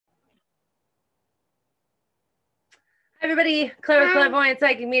Hi everybody, Claire, Clairvoyant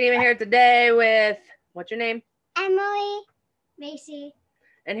Psychic Medium here today with, what's your name? Emily. Macy.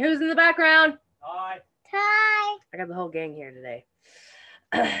 And who's in the background? Hi. Ty. I got the whole gang here today.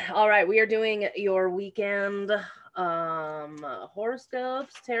 All right, we are doing your weekend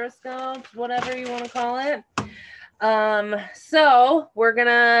horoscopes, taroscopes, whatever you want to call it. So we're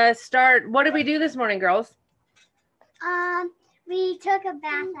gonna start. What did we do this morning, girls? We took a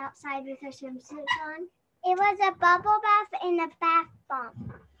bath outside with our swimsuits on. It was a bubble bath and a bath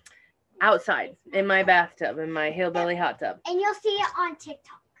bomb. Outside in my bathtub, in my hillbilly hot tub. And you'll see it on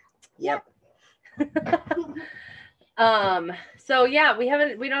TikTok. Yep. So yeah, we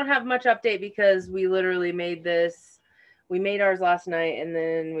don't have much update because we literally made this. We made ours last night and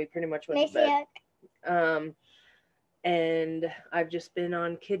then we pretty much went to bed. And I've just been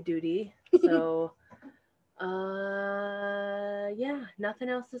on kid duty. So yeah, nothing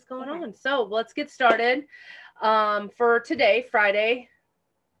else is going on. So let's get started. For today, Friday.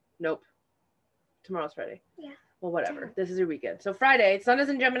 Nope. Tomorrow's Friday. Yeah. Well, whatever. This is your weekend. So Friday, sun is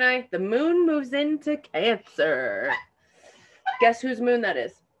in Gemini. The moon moves into Cancer. Guess whose moon that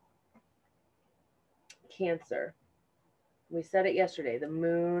is? Cancer. We said it yesterday. The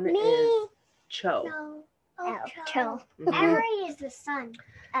moon is Cho. No. Oh, Cho. Mhm. Emery is the sun.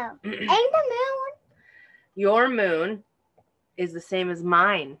 Oh. And the moon. Your moon is the same as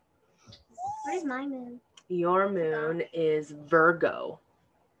mine. What is my moon? Your moon is Virgo.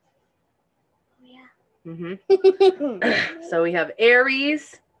 Yeah. So we have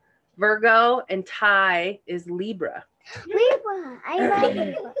Aries, Virgo, and Ty is Libra. Libra. I like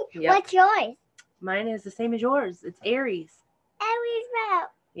Libra. Yep. What's yours? Mine is the same as yours. It's Aries. Aries route.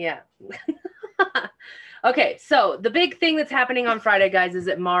 Yeah. Okay, so the big thing that's happening on Friday, guys, is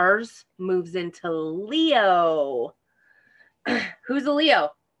that Mars moves into Leo. Who's a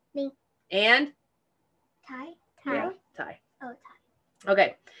Leo? Me. And? Ty. Yeah, Ty. Oh, Ty.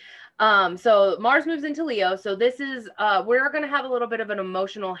 Okay. So Mars moves into Leo. So this is, we're going to have a little bit of an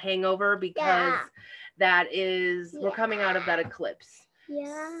emotional hangover because we're coming out of that eclipse.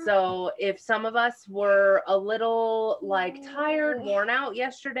 Yeah. So if some of us were a little tired, worn out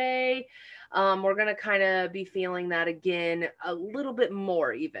yesterday, we're going to kind of be feeling that again a little bit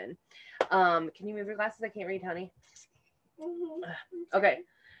more even. Can you move your glasses? I can't read, honey. Okay.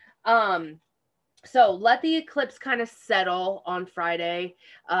 So let the eclipse kind of settle on Friday.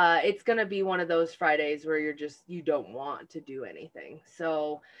 It's going to be one of those Fridays where you don't want to do anything.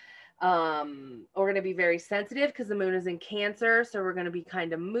 So we're going to be very sensitive because the moon is in Cancer. So we're going to be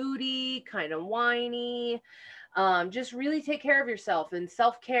kind of moody, kind of whiny. Just really take care of yourself and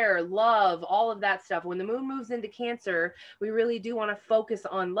self-care, love, all of that stuff. When the moon moves into Cancer, we really do want to focus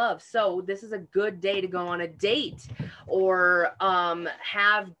on love. So this is a good day to go on a date or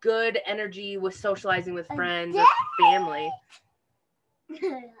have good energy with socializing with friends or family.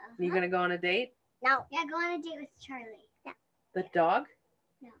 You going to go on a date? No. Yeah, go on a date with Charlie. Yeah. The dog?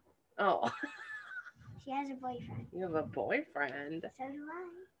 No. Oh. She has a boyfriend. You have a boyfriend. So do I.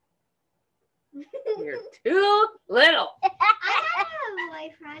 You're too little. I have a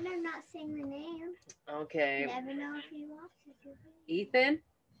boyfriend. I'm not saying the name. Okay. You never know if he watches. Ethan?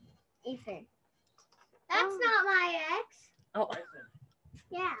 Ethan. That's not my ex. Oh.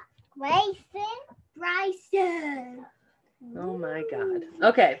 Yeah. Bryson. Oh my God.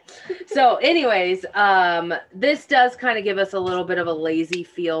 Okay. So anyways, this does kind of give us a little bit of a lazy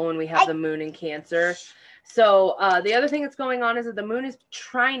feel when we have the moon in Cancer. So the other thing that's going on is that the moon is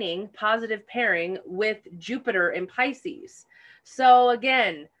trining, positive pairing with Jupiter in Pisces. So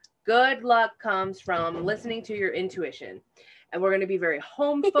again, good luck comes from listening to your intuition. And we're going to be very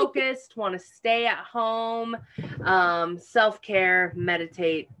home focused, want to stay at home, self-care,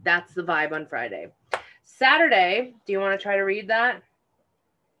 meditate. That's the vibe on Friday. Saturday, do you want to try to read that?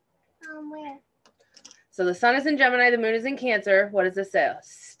 Where? So the sun is in Gemini, the moon is in Cancer. What does this say?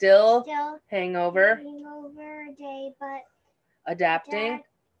 Still hangover. Hangover day, but adapting.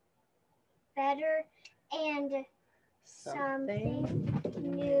 Better and something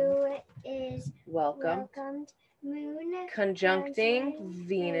new is welcomed. Moon conjuncting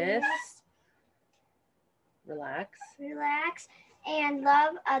Venus. Relax and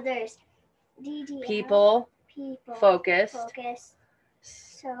love others. DDL. People. Focus.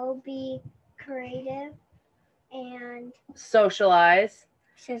 So be creative and socialize.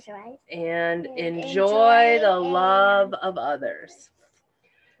 And enjoy the love of others.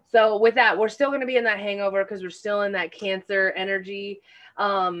 So with that, we're still going to be in that hangover because we're still in that Cancer energy.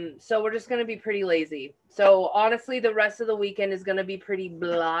 So we're just going to be pretty lazy. So honestly, the rest of the weekend is going to be pretty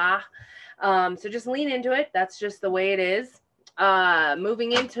blah. So just lean into it. That's just the way it is.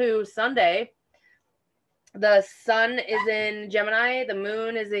 Moving into Sunday, The sun is in Gemini, the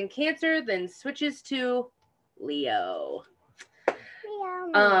moon is in Cancer, then switches to Leo.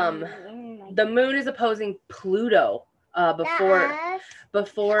 The moon is opposing Pluto before Oh,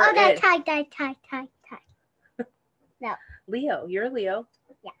 that's tie. No. Leo. You're a Leo.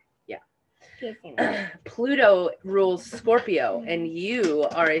 Yeah. Pluto rules Scorpio, and you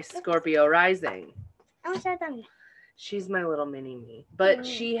are a Scorpio rising. I'm sure them. She's my little mini me, but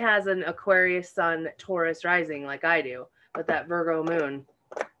she has an Aquarius sun, Taurus rising like I do. But that Virgo moon,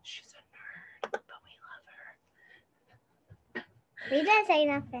 she's a nerd, but we love her. We didn't say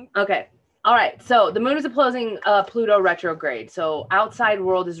nothing. Okay. All right. So the moon is opposing Pluto retrograde. So outside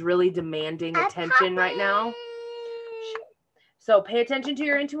world is really demanding attention right now. So pay attention to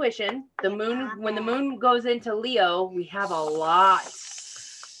your intuition. The moon, when the moon goes into Leo, we have a lot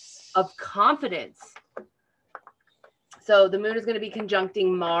of confidence. So the moon is going to be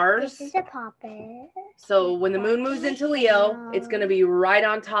conjuncting Mars. This is a puppet. So when the moon moves into Leo, it's going to be right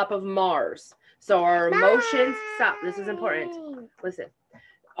on top of Mars. So our emotions, stop, this is important. Listen,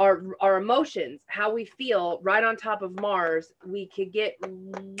 our emotions, how we feel right on top of Mars, we could get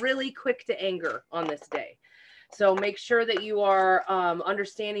really quick to anger on this day. So make sure that you are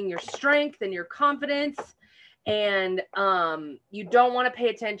understanding your strength and your confidence. And you don't want to pay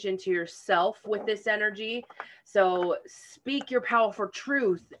attention to yourself with this energy. So speak your powerful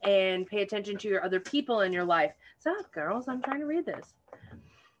truth and pay attention to your other people in your life. Stop, girls. I'm trying to read this.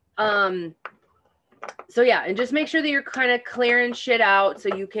 So yeah, and just make sure that you're kind of clearing shit out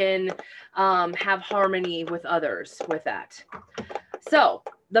so you can have harmony with others with that. So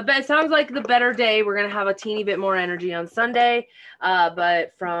sounds like the better day. We're going to have a teeny bit more energy on Sunday.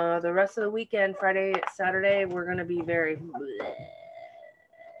 But from the rest of the weekend, Friday, Saturday, we're going to be very...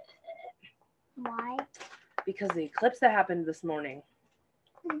 Why? Because the eclipse that happened this morning.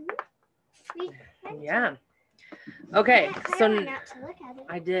 Mm-hmm. Yeah. Okay. So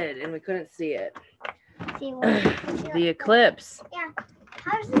I did, and we couldn't see it. See what? The eclipse. Yeah.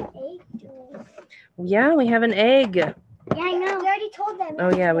 How's the egg doing? Yeah, we have an egg. Yeah, I know. We already told them.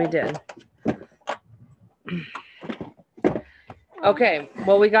 Oh, yeah, we did. Okay,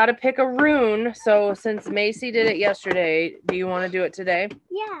 well, we got to pick a rune. So since Macy did it yesterday, do you want to do it today?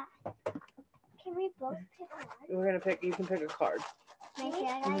 Yeah. Can we both pick one? We're going to pick, you can pick a card.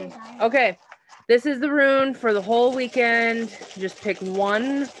 Mm-hmm. Okay, this is the rune for the whole weekend. Just pick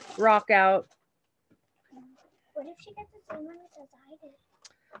one rock out. What if she gets the same one as I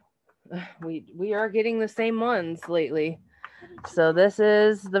did? We are getting the same ones lately. So this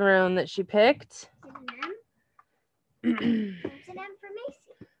is the rune that she picked. It's an M for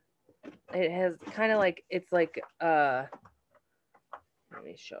Macy. It has kind of like, it's like, let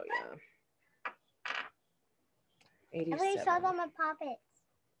me show you. 87. I already saw them on Poppets.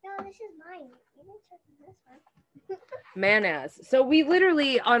 No, this is mine. You didn't show them this one. Manaz. So we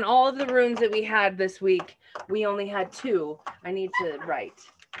literally, on all of the runes that we had this week, we only had 2. I need to write.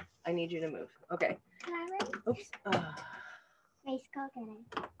 I need you to move. Okay. Can I write? Oops. Mace, go get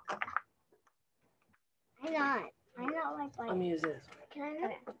it. I'm not like Let me use this. Can I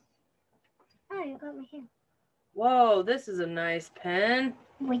not? Oh, you got my hand. Whoa, this is a nice pen.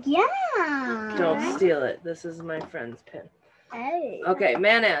 Well, yeah. Don't steal it. This is my friend's pen. Oh. Okay,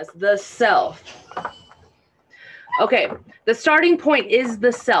 Manaz, the self. Okay, the starting point is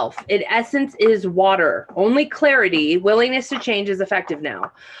the self. In essence, is water. Only clarity, willingness to change is effective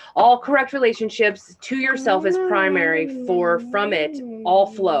now. All correct relationships to yourself is primary. From it, all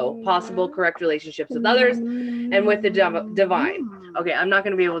flow. Possible correct relationships with others and with the divine. Okay, I'm not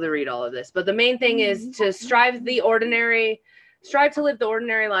going to be able to read all of this, but the main thing is to strive to live the ordinary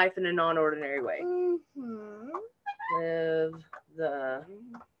life in a non-ordinary way. Live the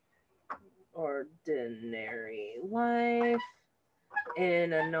ordinary life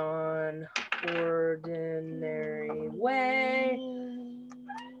in a non-ordinary way.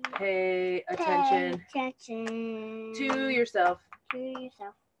 Pay attention to yourself.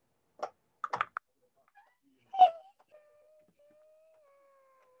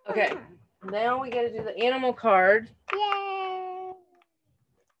 Okay, now we got to do the animal card. Yay!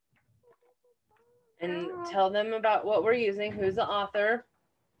 And tell them about what we're using. Who's the author?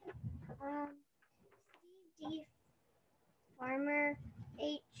 Steve Farmer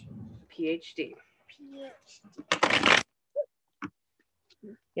H. PhD.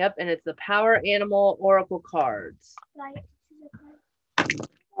 Yep, and it's the Power Animal Oracle cards.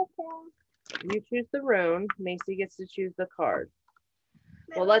 You choose the rune. Macy gets to choose the card.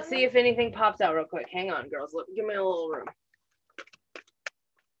 Well, let's see if anything pops out real quick. Hang on, girls. Look, give me a little room.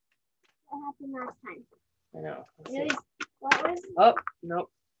 What happened last time? I know. What was? Oh,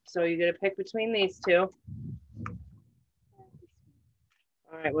 nope. So you're going to pick between these two.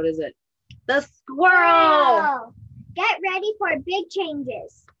 All right, what is it? The squirrel. Wow. Get ready for big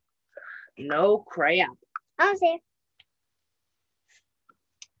changes. No crap. I'll see.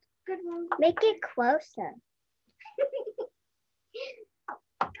 Good one. Make it closer.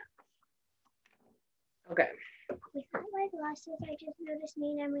 Okay. Without my glasses, I just noticed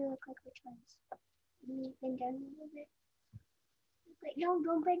me and Emily look like we're twins. Bend down a little bit. Wait, no,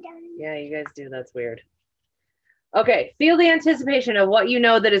 don't bend down. Yeah, you guys do. That's weird. Okay, feel the anticipation of what you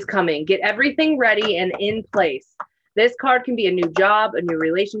know that is coming. Get everything ready and in place. This card can be a new job, a new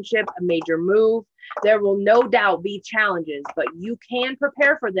relationship, a major move. There will no doubt be challenges, but you can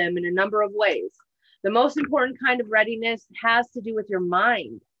prepare for them in a number of ways. The most important kind of readiness has to do with your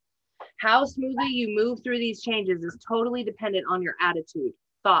mind. How smoothly you move through these changes is totally dependent on your attitude,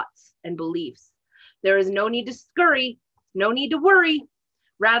 thoughts, and beliefs. There is no need to scurry, no need to worry,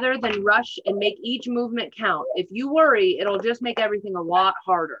 rather than rush and make each movement count. If you worry, it'll just make everything a lot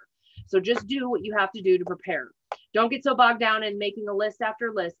harder. So just do what you have to do to prepare. Don't get so bogged down in making a list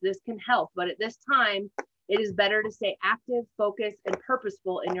after list. This can help, but at this time, it is better to stay active, focused, and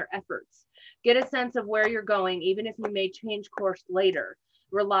purposeful in your efforts. Get a sense of where you're going, even if you may change course later.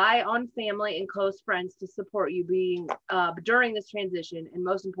 Rely on family and close friends to support you during this transition, and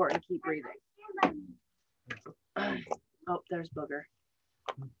most important, keep breathing. Oh, there's Booger.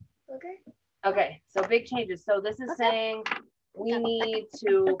 Booger? Okay, so big changes. So this is saying we need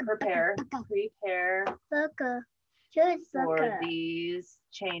to prepare Booger. Choose for Booger. these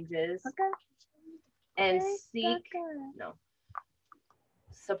changes Booger. and Choose seek Booger.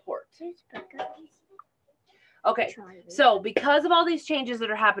 support. Choose Booger. Okay, so because of all these changes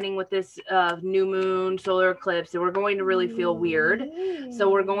that are happening with this new moon, solar eclipse, we're going to really feel weird. So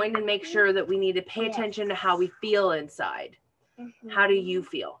we're going to make sure that we need to pay attention to how we feel inside. How do you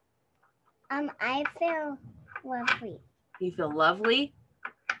feel? I feel lovely. You feel lovely?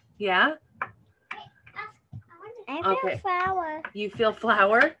 Yeah? I feel Okay. flower. You feel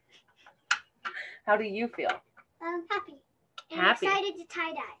flower? How do you feel? Happy. And Happy. excited to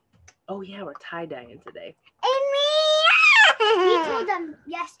tie-dye. Oh yeah, we're tie-dyeing today. And me! We told them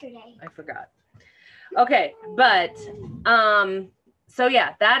yesterday. I forgot. Okay, but so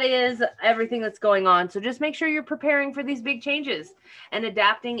yeah, that is everything that's going on. So just make sure you're preparing for these big changes and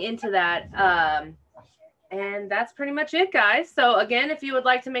adapting into that. And that's pretty much it, guys. So again, if you would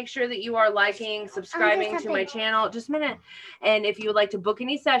like to make sure that you are liking, subscribing to my channel, just a minute. And if you would like to book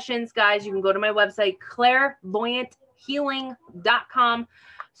any sessions, guys, you can go to my website, clairvoyanthealing.com.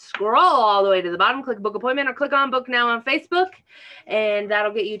 Scroll all the way to the bottom, click book appointment, or click on book now on Facebook, and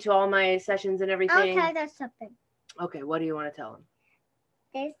that'll get you to all my sessions and everything. I'll tell them something. Okay, what do you want to tell them?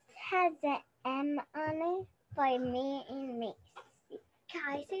 This has an M on it by me and Macy. Can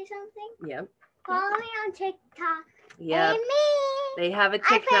I say something? Yep. Follow me on TikTok. Yep. And me. They have a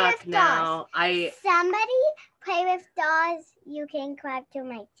play TikTok with now. Somebody play with dolls. You can subscribe to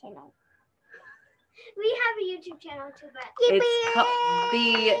my channel. We have a YouTube channel too, but It's called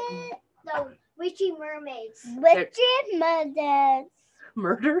the Witchy Mermaids. Witchy Mermaids.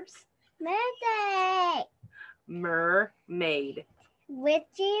 Murders? Mermaid. Mermaid.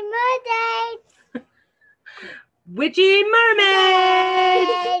 Witchy Mermaids. Witchy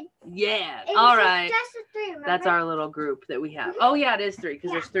Mermaid. Yeah. All right. Just the three, remember? That's our little group that we have. Oh yeah, it is 3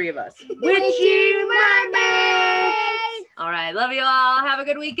 because there's 3 of us. Witchy Mermaids. All right. Love you all. Have a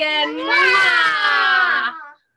good weekend. Mwah!